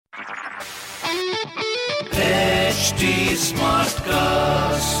HT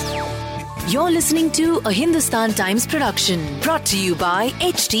Smartcast. You're listening to a Hindustan Times production brought to you by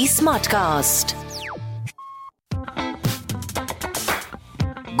HT Smartcast.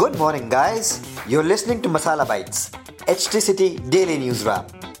 Good morning, guys. You're listening to Masala Bites, HT City Daily News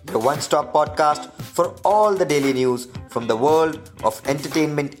Wrap, your one-stop podcast for all the daily news from the world of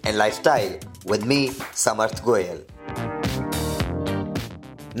entertainment and lifestyle with me, Samarth Goyal.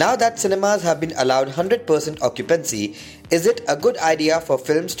 Now that cinemas have been allowed 100% occupancy, is it a good idea for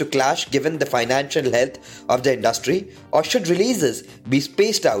films to clash given the financial health of the industry, or should releases be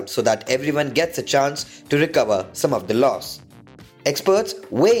spaced out so that everyone gets a chance to recover some of the loss? Experts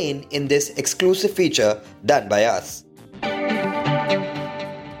weigh in this exclusive feature done by us.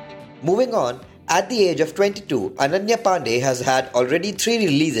 Moving on, at the age of 22, Ananya Pandey has had already 3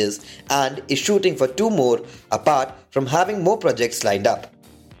 releases and is shooting for 2 more apart from having more projects lined up.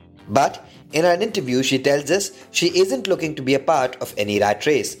 But in an interview, she tells us she isn't looking to be a part of any rat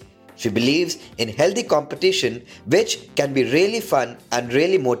race. She believes in healthy competition, which can be really fun and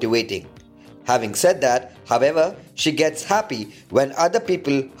really motivating. Having said that, however, she gets happy when other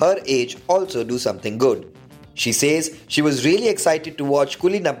people her age also do something good. She says she was really excited to watch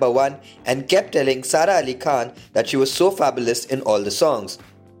Coolie Number 1 and kept telling Sara Ali Khan that she was so fabulous in all the songs.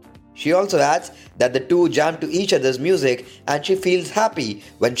 She also adds that the two jam to each other's music and she feels happy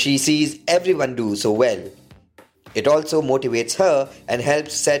when she sees everyone do so well. It also motivates her and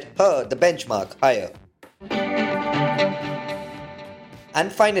helps set her the benchmark higher.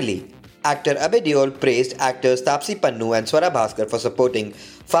 And finally, actor Abhay Deol praised actors Taapsee Pannu and Swara Bhaskar for supporting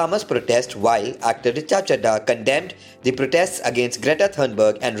farmers' protest, while actor Richa Chadha condemned the protests against Greta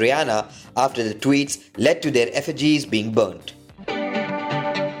Thunberg and Rihanna after the tweets led to their effigies being burnt.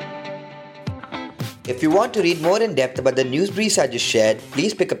 If you want to read more in depth about the news briefs I just shared,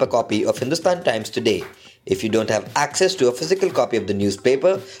 please pick up a copy of Hindustan Times today. If you don't have access to a physical copy of the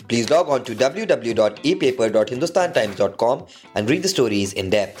newspaper, please log on to www.epaper.hindustantimes.com and read the stories in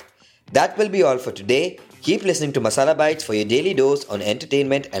depth. That will be all for today. Keep listening to Masala Bites for your daily dose on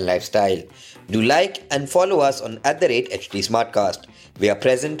entertainment and lifestyle. Do like and follow us on @HT Smartcast. We are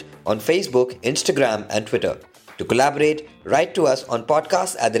present on Facebook, Instagram and Twitter. To collaborate, write to us on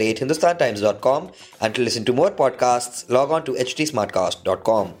podcast@hindustantimes.com, and to listen to more podcasts, log on to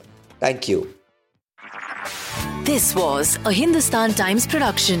htsmartcast.com. Thank you. This was a Hindustan Times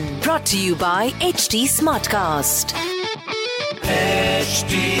production brought to you by HT Smartcast.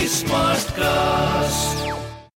 HT Smartcast.